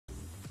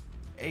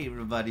Hey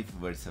everybody,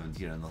 Fifa7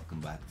 here and welcome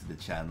back to the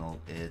channel.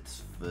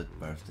 It's Foot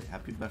birthday.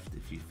 Happy birthday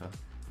FIFA.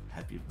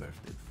 Happy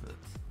birthday Foot.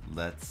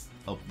 Let's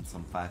open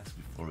some packs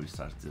before we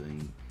start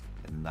doing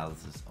an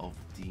analysis of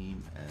the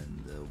team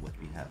and what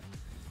we have.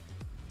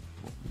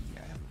 Well,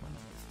 yeah, I have one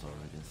at the store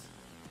I guess.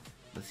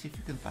 Let's see if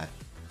you can pack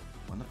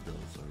one of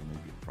those or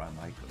maybe a prime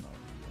icon or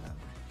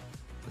whatever.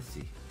 Let's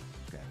see.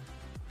 Okay.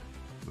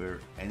 We're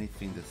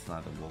anything that's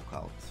not a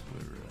walkout,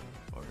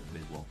 or a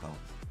big walkout,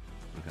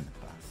 we're gonna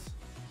pass.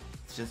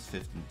 It's just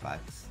 15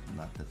 packs,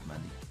 not that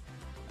many.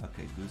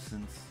 Okay,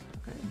 Goosens.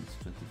 Okay, it's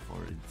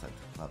 24 inside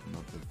the club. No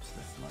tips,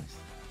 that's nice.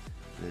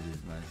 That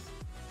is nice.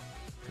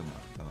 Come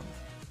on, come on.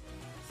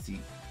 See,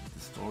 the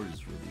store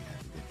is really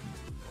heavy. That means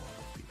a lot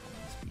of people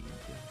must be in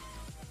here.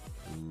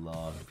 A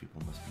lot of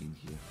people must be in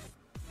here.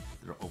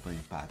 They're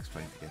opening packs,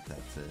 trying to get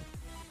that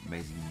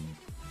amazing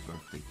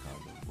birthday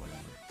card or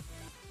whatever.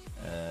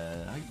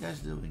 How you guys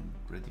doing?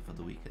 Ready for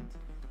the weekend?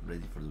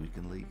 Ready for the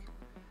weekend league?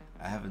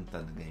 I haven't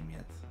done the game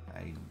yet.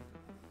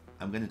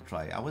 I'm gonna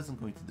try. I wasn't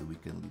going to do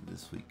weekend league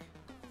this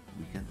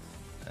weekend,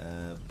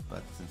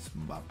 but since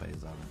Mbappe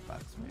is out of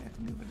packs, maybe I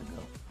can give it a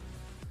go.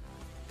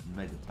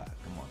 Mega pack,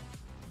 come on.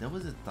 There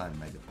was a time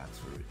mega packs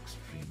were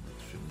extremely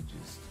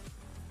juiced.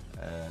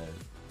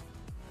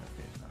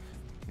 Okay,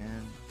 nothing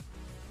again.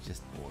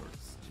 Just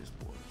boards, just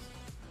boards.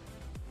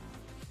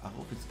 I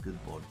hope it's good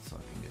boards so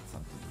I can get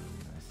something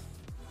really nice.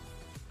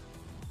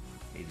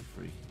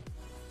 83.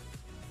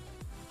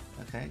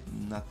 Okay,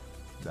 not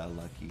that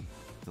lucky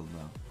till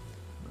now.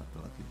 Not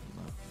that lucky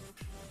till now.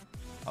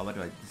 Oh, by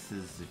the way, this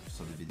is, if you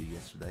saw the video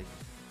yesterday,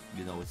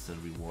 you know it's the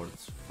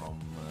rewards from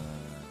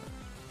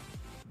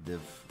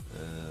Div.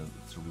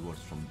 It's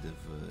rewards from Div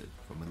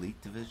from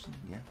Elite Division,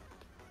 yeah.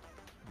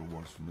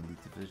 Rewards from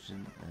Elite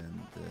Division and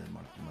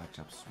marquee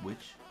matchups,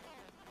 which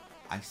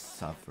I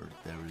suffered.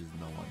 There is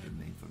no other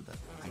name for that.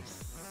 I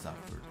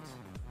suffered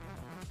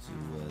to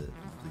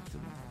complete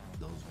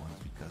those ones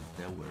because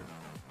there were.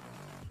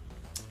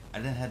 I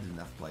didn't have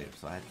enough players,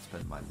 so I had to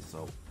spend money.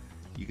 So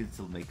you can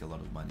still make a lot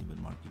of money with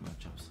marquee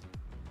matchups,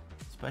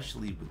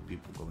 especially with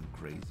people going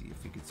crazy. I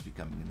think it's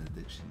becoming an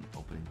addiction,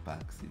 opening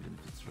packs, even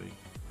if it's free.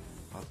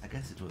 Well, I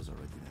guess it was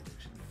already an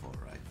addiction before,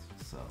 right?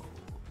 So,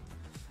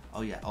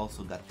 oh yeah,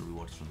 also got the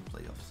rewards from the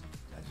playoffs.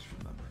 I just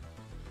remember.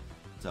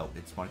 So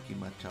it's marquee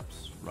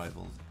matchups,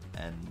 rivals,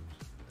 and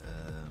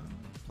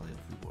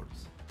playoff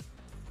rewards,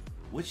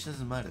 which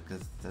doesn't matter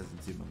because it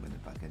doesn't seem I'm gonna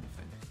pack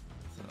anything.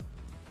 So.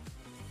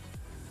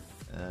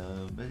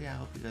 But yeah, I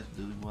hope you guys are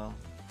doing well.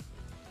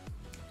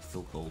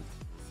 Still cold,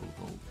 still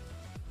cold.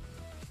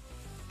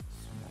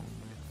 Small,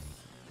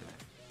 okay.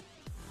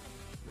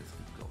 Let's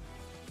keep going.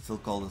 Still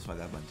cold, that's why I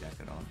got my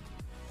jacket on.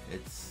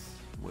 It's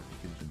what you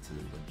can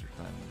consider winter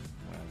time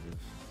where I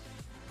live.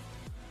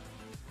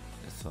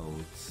 So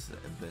it's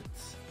a bit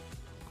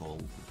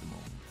cold at the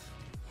moment.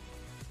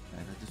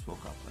 And I just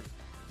woke up like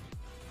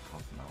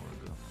half an hour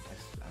ago.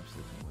 I'm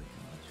sleeping way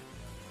too much.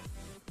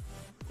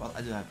 Well,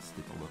 I do have to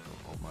sleep. I work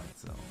all night,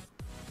 so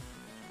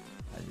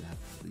I do have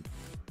to sleep.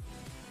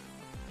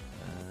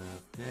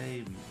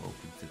 Okay, we've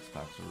opened 6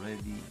 packs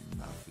already.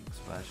 Nothing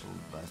special.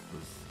 Best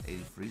was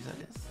 83s, I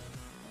guess.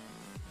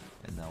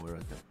 And now we're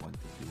at that point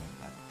that we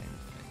don't have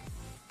anything.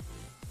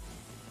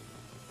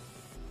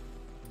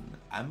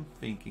 I'm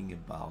thinking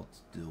about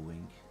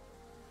doing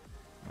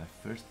my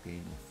first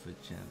game of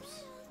Foot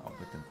Champs. Oh,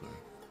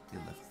 Betancourt, he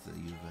left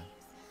Juve.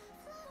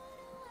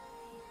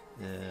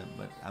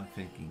 But I'm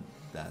thinking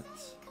that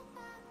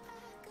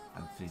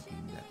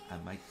I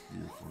might do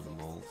it for the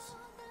lols.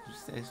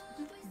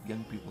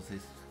 Young people say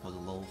for the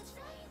lols.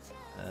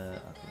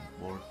 Okay,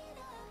 or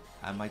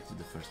I might do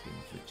the first game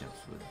of Foot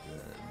Champs with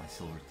my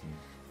silver team,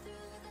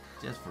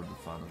 just for the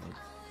fun of it.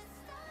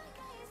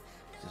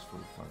 Just for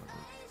the fun of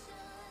it.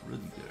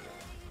 Rudiger.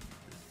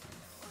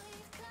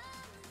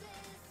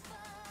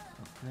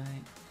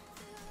 Okay.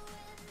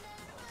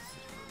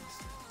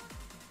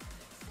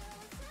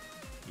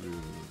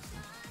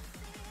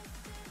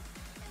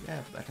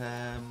 Yeah, but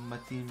my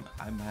team,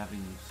 I'm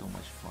having so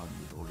much fun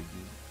with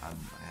Origi. I'm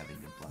having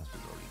a blast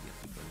with Origi. I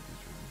think Origi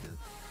is really good.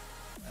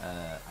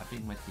 I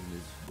think my team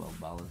is well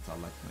balanced. I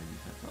like my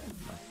defense. Oh,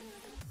 nice.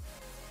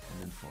 And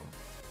then 4.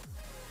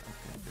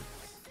 Okay,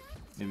 that's,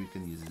 maybe you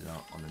can use it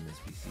on an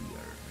SBC,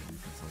 or maybe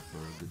you can sell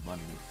for good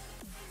money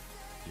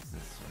if it's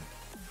necessary.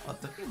 Oh,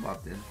 talking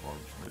about the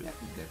informs, maybe I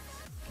could get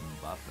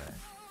Mbappe.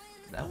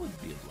 That would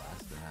be a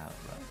blast to have,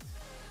 right?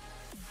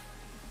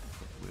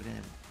 Okay, we're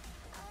gonna.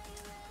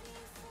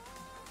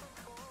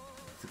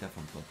 It's the guy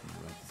from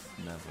Tottenham, right? It's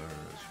never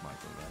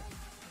Schmeichel, right?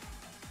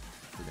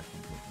 It's the guy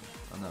from Tottenham.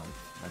 Oh no,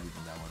 not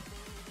even that one.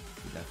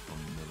 It's the guy from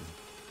the middle.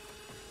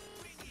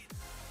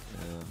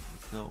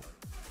 So,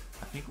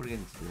 I think we're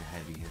getting to the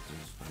heavy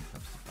hitters when it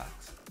comes to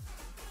packs.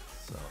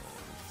 So,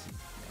 let's see.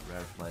 Yeah,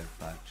 rare player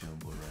pack,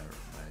 jumbo, rare,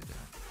 mega.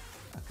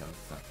 I can't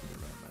start with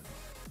the rare mega.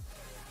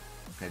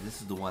 Okay, this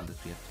is the one that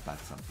we have to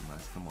pack something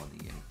nice. Come on,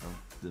 EA,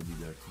 don't do me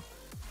dirty.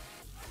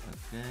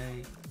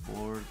 Okay,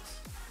 boards.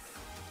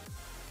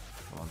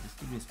 Come on, just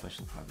give me a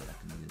special card that I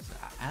can use.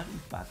 I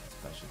haven't packed a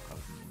special card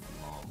in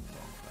a long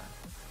time.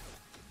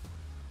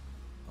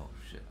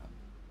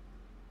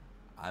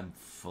 I'm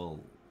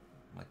full.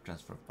 My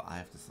transfer, I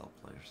have to sell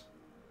players.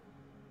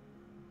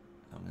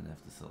 I'm gonna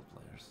have to sell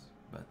players,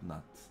 but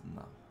not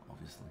now,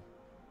 obviously.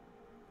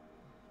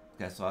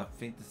 Okay, so I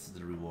think this is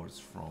the rewards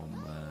from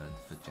the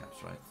Fit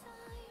Champs, right?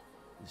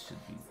 This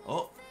should be.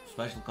 Oh,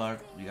 special card.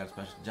 We got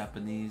special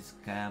Japanese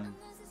cam.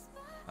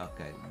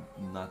 Okay,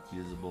 not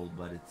usable,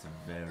 but it's a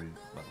very,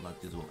 but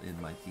not usable in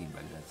my team.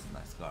 But that's a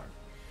nice card.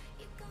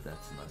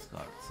 That's a nice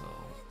card. So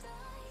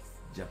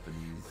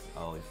Japanese.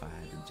 Oh, if I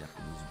had a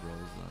Japanese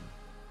bros on,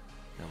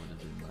 that would have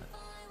been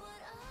nice.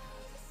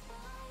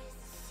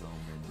 So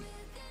many.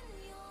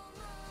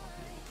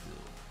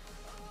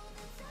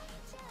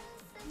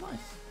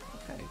 Nice.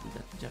 Okay, we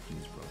got the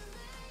Japanese bro.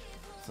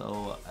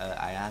 So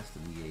I asked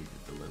the EA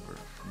to deliver.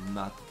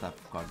 Not the type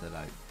of card that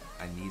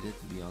I needed,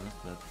 to be honest,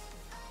 but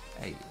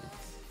hey,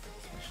 it's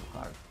a special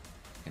card.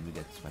 Can we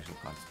get special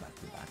cards back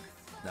to back?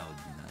 That would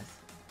be nice.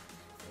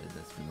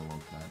 That's been a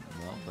long time.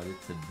 No, but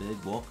it's a big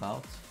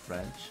walkout.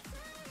 French.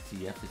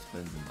 CF is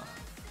Benzema.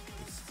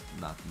 It's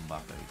not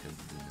Mbappe because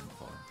he's in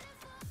form.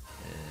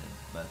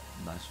 But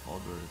nice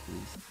folder at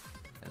least.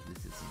 At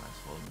least it's a nice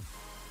folder.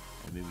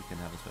 And maybe we can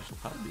have a special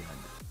card behind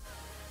it.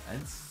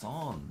 And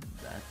Son,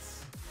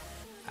 that's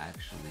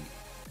actually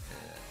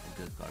a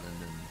good card. And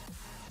then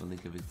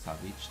Milinkovic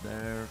Savic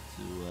there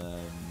to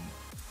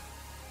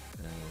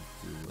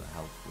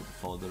help with the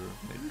fodder.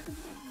 Maybe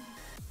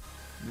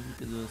we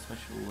can do a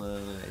special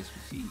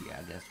SPC,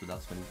 I guess,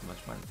 without spending too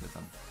much money because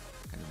I'm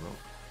kind of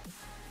broke.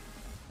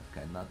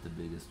 Okay, not the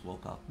biggest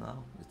walkout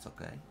now. It's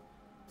okay.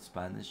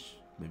 Spanish,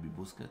 maybe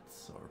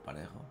Busquets or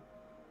Parejo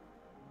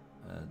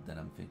that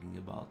I'm thinking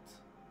about.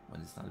 When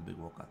it's not a big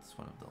walkout, it's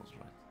one of those,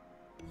 right?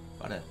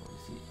 Parejo, you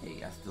see,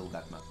 hey, I still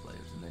got my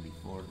players in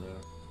 94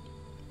 there.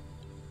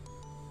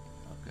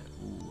 Okay,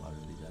 ooh, I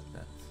already got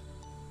that.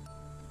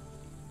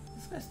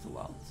 This guy's still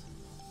out.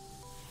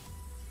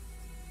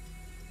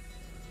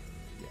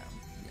 Yeah,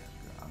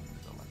 I'm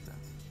gonna go like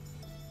that.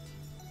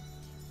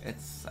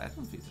 I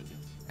don't feel so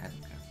good. I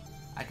don't care.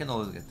 I can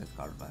always get that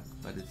card back,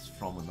 but it's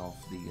from an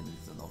off league and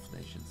it's an off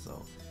nation,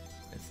 so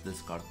it's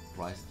this card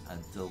price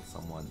until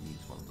someone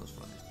needs one of those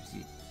from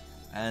SPC.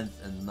 And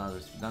another,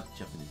 not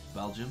Japanese,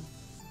 Belgium,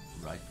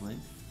 right wing.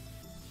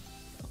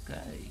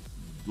 Okay,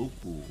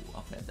 Doku.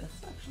 Okay,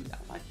 that's actually, I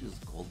like this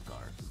gold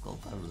card. This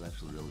gold card was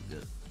actually really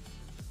good.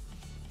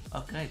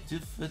 Okay, 2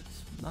 fit,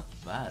 not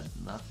bad.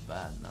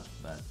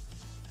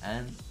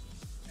 And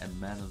a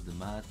man of the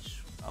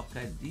match.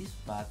 Okay, these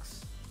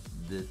packs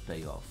did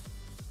pay off.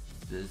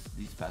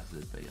 These packs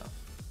did pay off.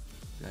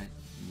 Okay,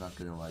 not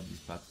gonna lie, these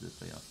packs did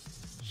pay off.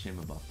 Shame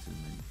about too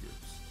many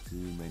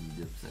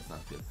dips. That's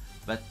not good.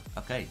 But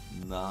okay,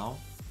 now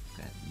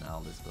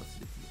let's go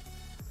see the team.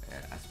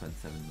 I spent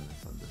 7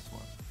 minutes on this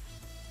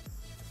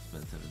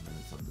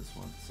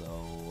one. So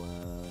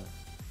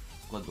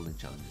squad building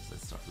challenges.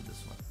 Let's start with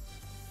this one.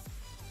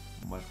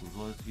 Marcus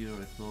Voigt here.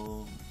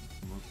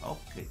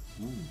 Okay.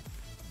 Ooh,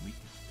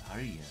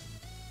 Mkhitaryan.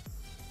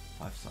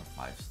 5-star,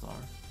 5-star.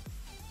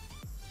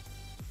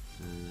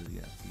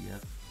 Yeah,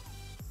 TF.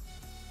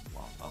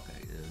 Wow.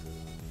 Okay.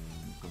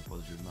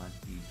 Composure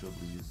 90.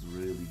 Dribbling is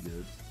really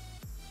good.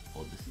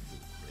 Oh, this is a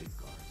great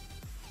card.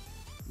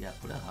 Yeah,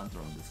 put a hunter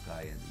on this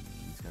guy and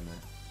he's gonna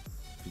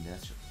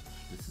finesse it.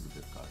 This is a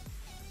good card.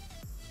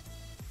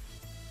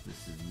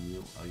 This is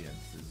new. Oh yeah,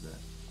 this is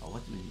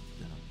what do we need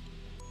to do?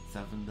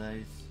 7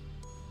 days,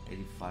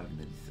 85 and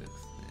 86.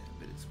 Yeah, a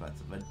bit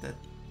expensive, but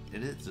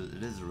it is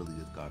a really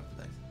good card,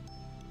 guys.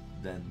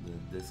 Then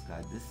this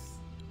guy, this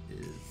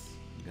is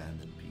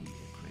gonna be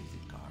a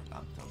crazy card.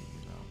 I'm telling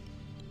you now.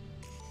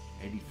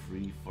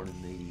 83 for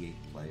an 88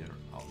 player.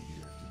 Oh,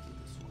 you have to do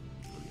this one.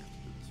 You really have to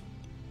do this one.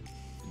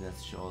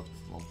 Finesse shot,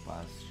 long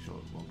pass,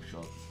 long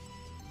shot,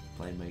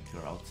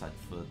 playmaker, outside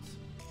foot.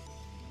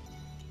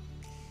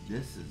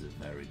 This is a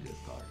very good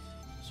card.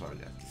 Sorry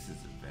guys, this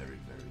is a very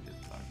good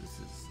card. This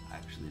is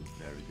actually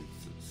a very good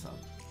sub.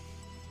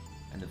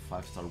 And a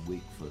 5-star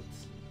weak foot.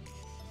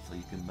 So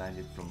you can bang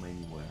it from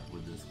anywhere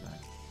with this guy.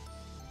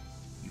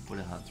 You put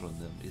a hunter on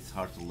them, it's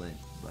hard to link,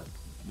 but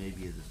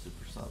maybe as a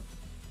super sub.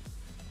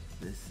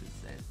 This is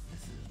it.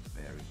 This is a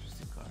very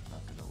interesting card,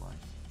 not gonna lie.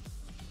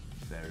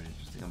 Very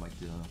interesting. I might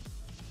do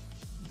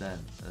then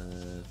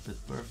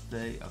 5th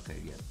birthday. Okay,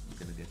 yeah, you're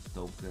gonna get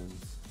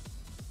tokens.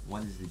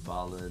 One is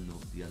Dybala,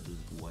 the other is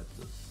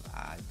Buetos.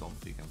 I don't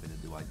think I'm gonna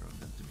do either of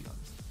them, to be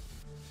honest.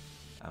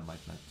 I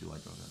might not do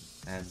either of them.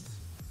 And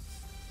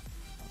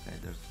okay,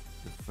 there's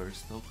the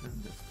first token.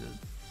 That's good.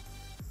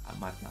 I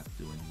might not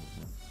do any of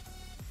them.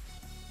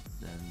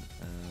 Then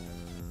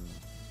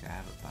okay, I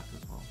have a pack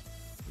as well.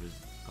 There is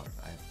a card.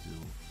 I have to.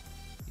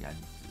 Yeah, I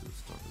need to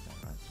store the guy,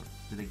 right? So,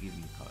 did they give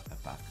me a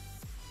pack?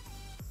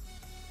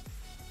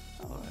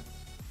 Oh, alright.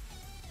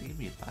 They gave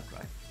me a pack,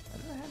 right? I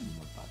didn't have any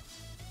more packs.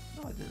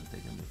 No, I didn't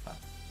take any pack.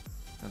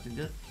 Something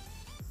good?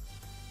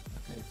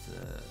 Okay, it's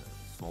a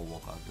small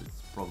walkout.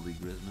 It's probably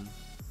Griezmann.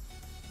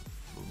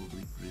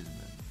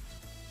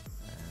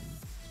 And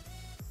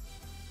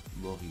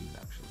Loris,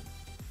 actually.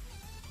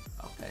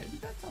 Okay, we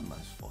got some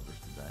nice fodder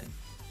today.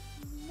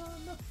 No,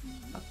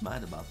 not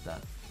mad about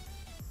that.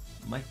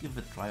 Might give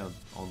a try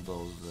on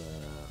those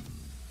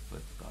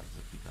foot cards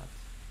that we got.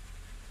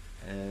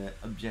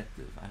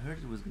 Objective. I heard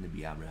it was going to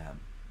be Abraham.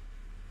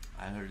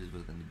 I heard it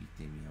was going to be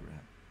Tammy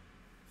Abraham.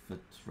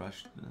 Foot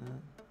rush.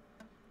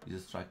 He's a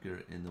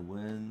striker in the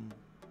win.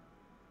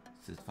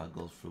 65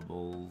 goals for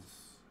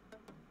balls.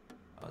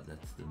 Oh,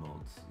 that's the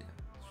modes. Yeah.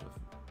 Sure.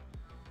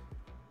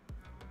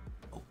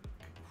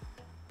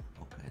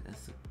 Okay,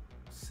 that's a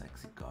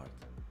sexy card.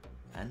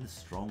 And a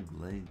strong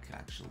link,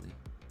 actually.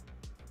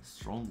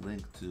 Strong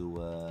link to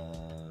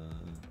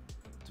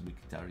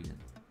Mkhitaryan.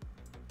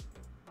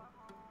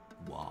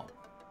 Wow.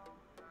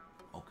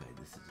 Okay,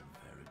 this is a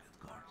very good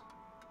card.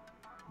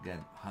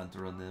 Again,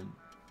 Hunter on him,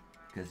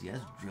 because he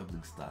has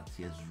dribbling stats.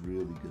 He has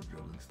really good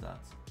dribbling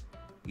stats.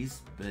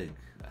 He's big.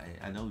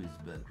 I know he's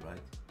big,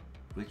 right?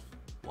 Great.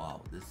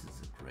 Wow, this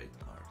is a great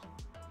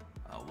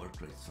card.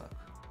 Work rate suck.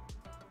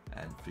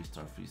 And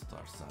 3-star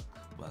suck.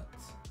 But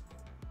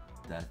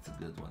that's a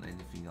good one.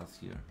 Anything else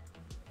here?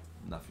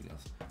 Nothing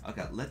else.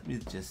 Okay, let me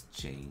just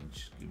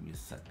change. Give me a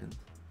second.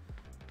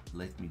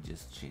 Let me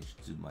just change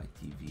to my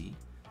TV.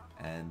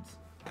 And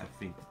I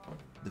think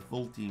the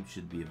full team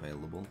should be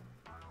available.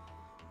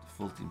 The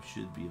full team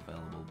should be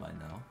available by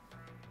now.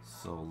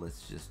 So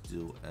let's just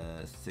do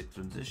a sick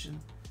transition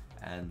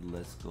and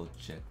let's go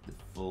check the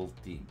full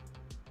team.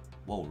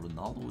 Whoa,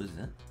 Ronaldo is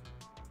in?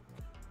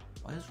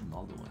 Why is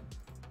Ronaldo in?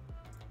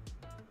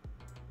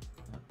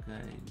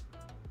 Okay.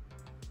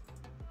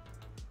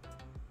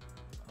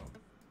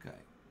 Okay.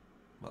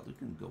 Well, we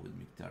can go with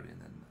Mkhitaryan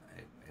and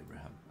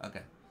Abraham.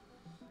 Okay.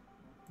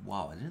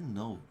 Wow, I didn't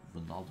know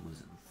Ronaldo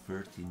was in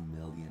 13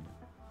 million.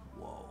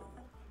 Whoa.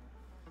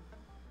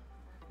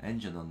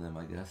 Engine on them,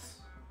 I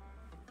guess.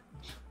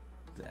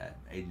 That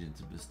agent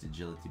to boost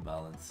agility,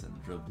 balance,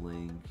 and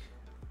dribbling,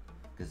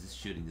 because his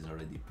shooting is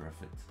already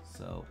perfect.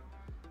 So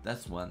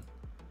that's one.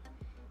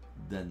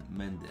 Then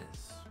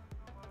Mendes.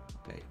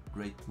 Okay,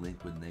 great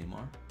link with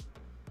Neymar.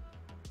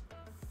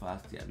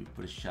 Fast, yeah, we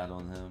put a shot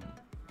on him,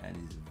 and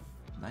he's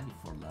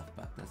 94 left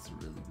back. That's a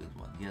really good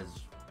one. He has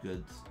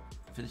good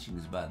finishing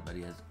is bad, but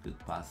he has good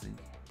passing.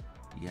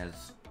 He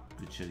has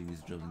good shooting.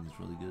 His dribbling is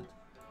really good.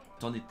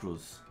 Toni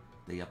Kroos.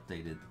 They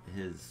updated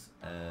his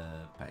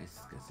pace,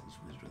 because it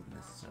was really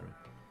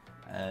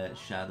necessary.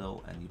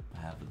 Shadow, and you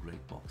have a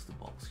great box to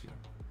box here.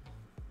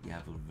 You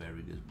have a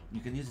very good.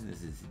 You can use it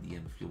as a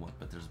CDM if you want,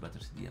 but there's better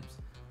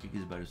CDMs.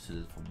 Because better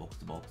suited for box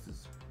to box.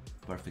 Is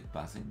perfect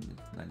passing,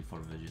 94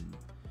 vision,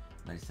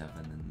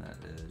 97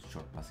 and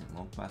short passing,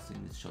 long passing.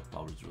 His shot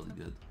power is really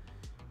good.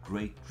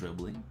 Great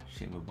dribbling.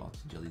 Shame about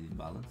agility and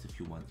balance. If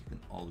you want, you can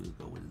always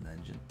go with an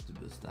engine to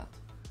boost that,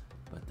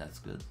 but that's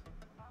good.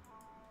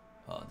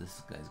 Oh,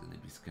 this guy's gonna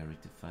be scary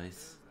to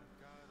face.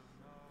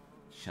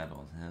 Shadow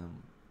on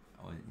him.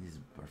 Oh, he's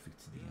a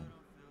perfect CDM.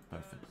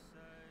 Perfect.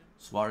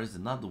 Suarez,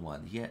 another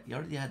one. He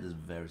already had this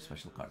very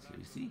special card here.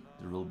 You see?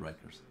 The rule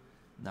breakers.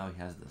 Now he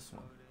has this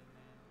one.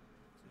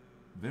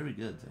 Very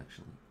good,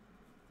 actually.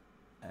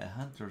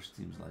 Hunter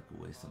seems like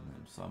a waste on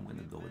him, so I'm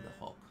gonna go with the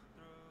Hawk.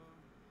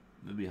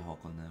 Maybe a Hawk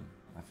on him.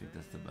 I think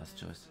that's the best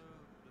choice.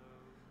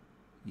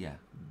 Yeah,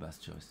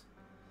 best choice.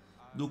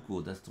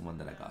 Nuku, that's the one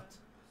that I got.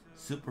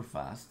 Super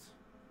fast.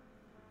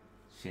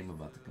 Shame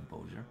about the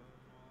composure.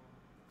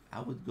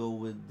 I would go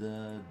with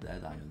the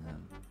Dead Eye on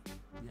him.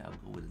 Yeah, I'll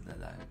go with the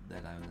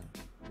Dead Eye on him.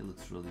 It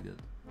looks really good.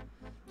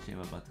 Shame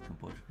about the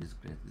composure. He's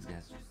great. This guy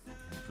has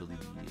really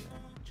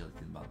agility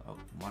and balance. Oh,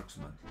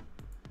 marksman.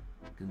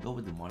 You can go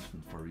with the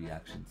marksman for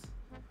reactions,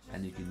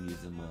 and you can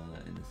use him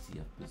in a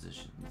CF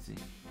position. You see,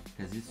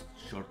 because his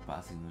short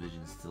passing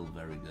vision is still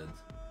very good,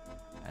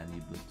 and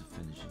you boost the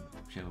finishing.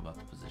 Shame about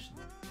the position.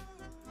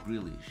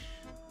 Grealish.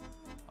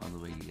 On the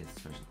way he gets a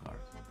special card.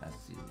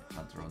 That's the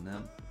Hunter on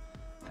them,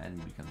 and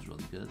he becomes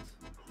really good.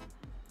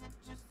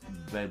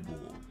 Bebo,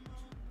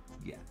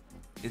 yeah,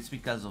 it's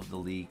because of the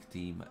league,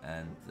 team,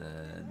 and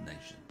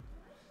nation.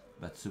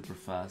 But super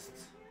fast.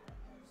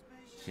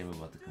 Shame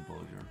about the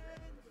composure.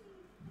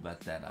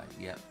 But that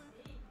yeah.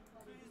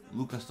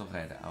 Lucas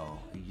Torreira. Oh,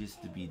 he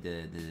used to be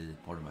the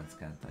poor man's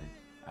Kante.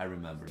 I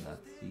remember that.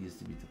 He used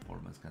to be the poor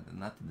man's Kante.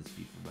 Not in this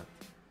FIFA, but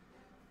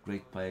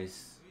great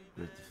pace,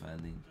 great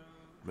defending.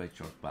 Great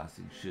short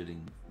passing,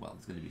 shooting. Well,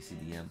 it's going to be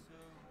CDM.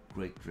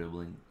 Great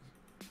dribbling.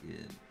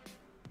 Yeah.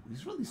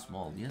 He's really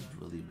small. He has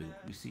really big.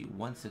 You see,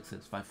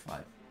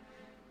 16655.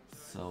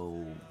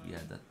 So yeah,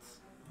 that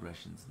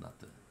aggression's not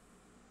the.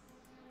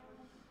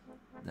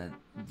 Then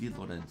Di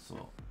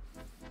Lorenzo.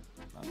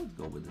 I would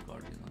go with the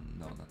Guardian on.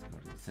 No, not the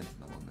Guardian.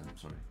 Sentinel on them.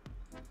 Sorry.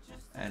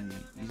 And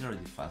he's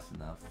already fast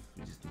enough.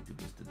 We just need to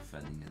boost the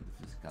defending and the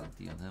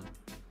physicality on him.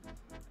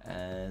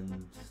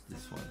 And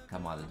this one,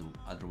 Kamada,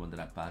 the other one that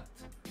I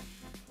packed.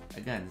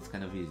 Again, it's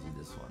kind of easy,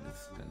 this one.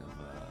 It's kind of,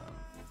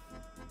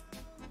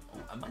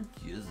 oh, I might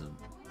use him.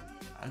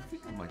 I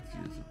think I might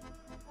use him.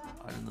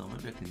 I don't know,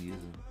 maybe I can use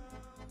him.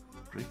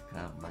 Great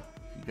cam, like,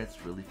 he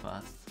gets really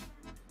fast.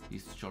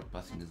 His short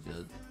passing is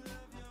good.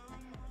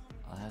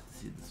 I'll have to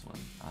see this one.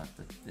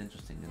 That's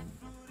interesting. And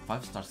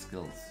 5-star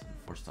skills,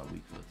 4-star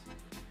weak foot.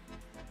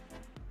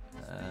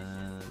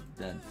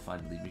 Then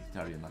finally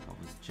Victoria Nakov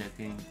is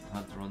checking,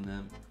 Hunter on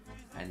them,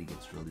 and he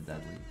gets really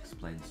deadly.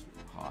 Explains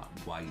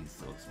why he's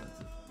so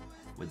expensive.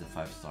 With the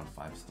 5-star,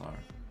 5-star,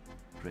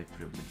 great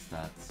dribbling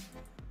stats.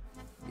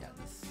 Yeah,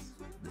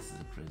 this is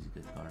a crazy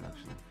good card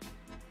actually.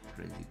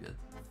 Crazy good.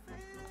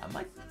 I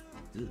might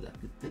do that. I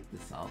could take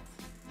this out.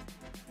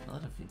 Now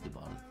that I think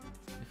about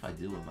it, if I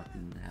do him, I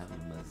can have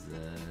him as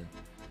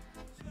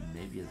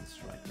maybe as a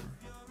striker.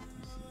 Let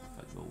me see if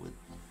I go with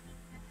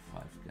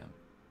 5 cam.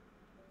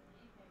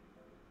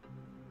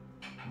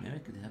 Maybe I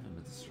could have him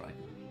as a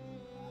striker.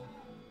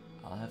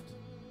 I'll have to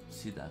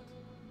see that.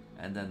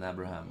 And then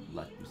Abraham,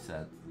 like we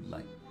said,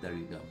 like there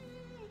you go,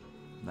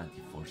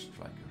 94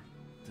 striker.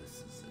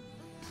 This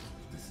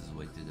is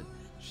way too good.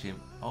 Shame.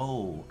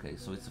 Oh, okay.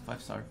 So it's a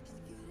 5-star.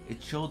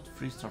 It showed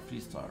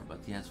 3-star, but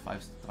he has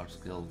 5-star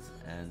skills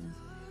and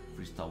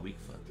 3-star weak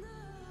foot.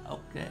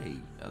 Okay,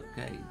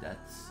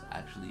 that's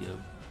actually a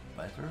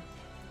better.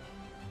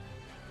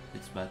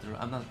 It's better.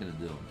 I'm not gonna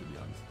do him to be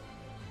honest.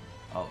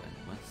 Oh,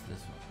 and what's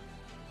this one?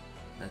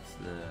 That's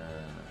the.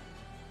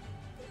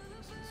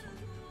 What's this one?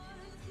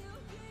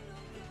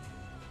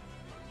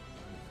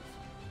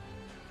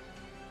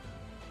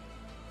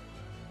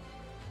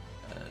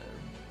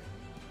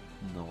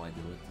 No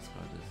idea what this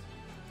card is.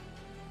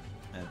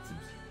 And it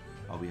seems.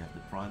 Oh, we have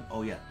the prime.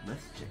 Oh yeah,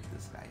 let's check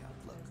this guy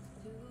out.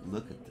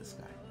 Look at this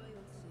guy.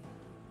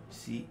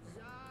 See,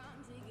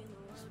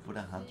 just put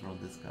a hunter on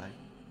this guy,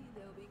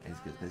 and it's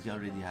good because he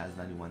already has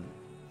 91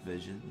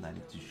 vision,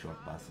 92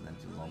 short passing,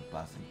 92 long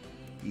passing.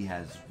 He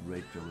has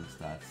great dribbling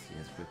stats. He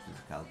has great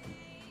physicality.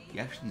 He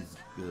actually is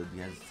good. He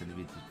has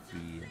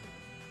 73.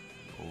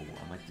 Oh,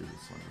 I might do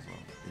this one as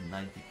well. In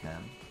 90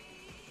 cam,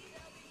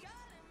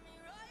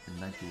 in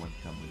 91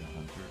 cam with a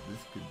hunter.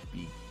 This could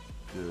be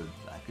good.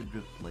 I could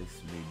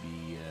replace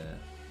maybe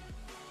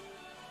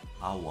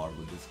Awar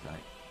with this guy.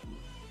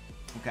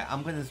 Okay,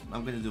 I'm gonna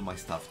do my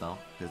stuff now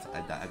because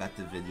I got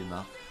the video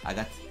now.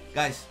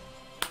 Guys.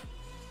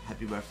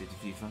 Happy birthday to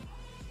FIFA.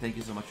 Thank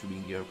you so much for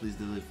being here. Please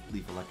do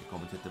leave a like, a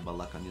comment, hit the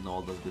bell icon. You know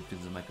all those good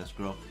things that make us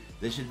grow.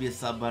 There should be a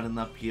sub button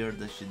up here.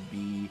 There should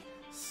be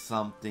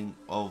something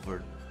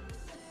over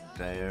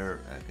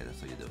there. Okay,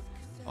 that's how you do it.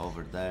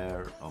 Over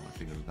there. Oh, my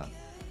finger is done.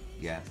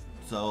 Yeah.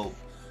 So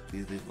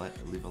please leave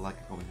a like,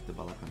 a comment, hit the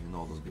bell icon. You know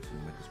all those good things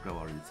that make us grow.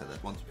 I already said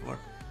that once before.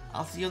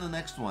 I'll see you on the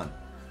next one.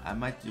 I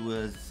might do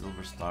a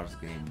Silver Stars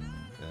game.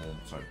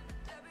 Sorry,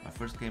 my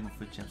first game of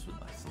Foot Champs with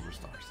my Silver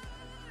Stars.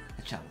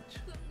 A challenge.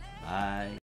 Bye.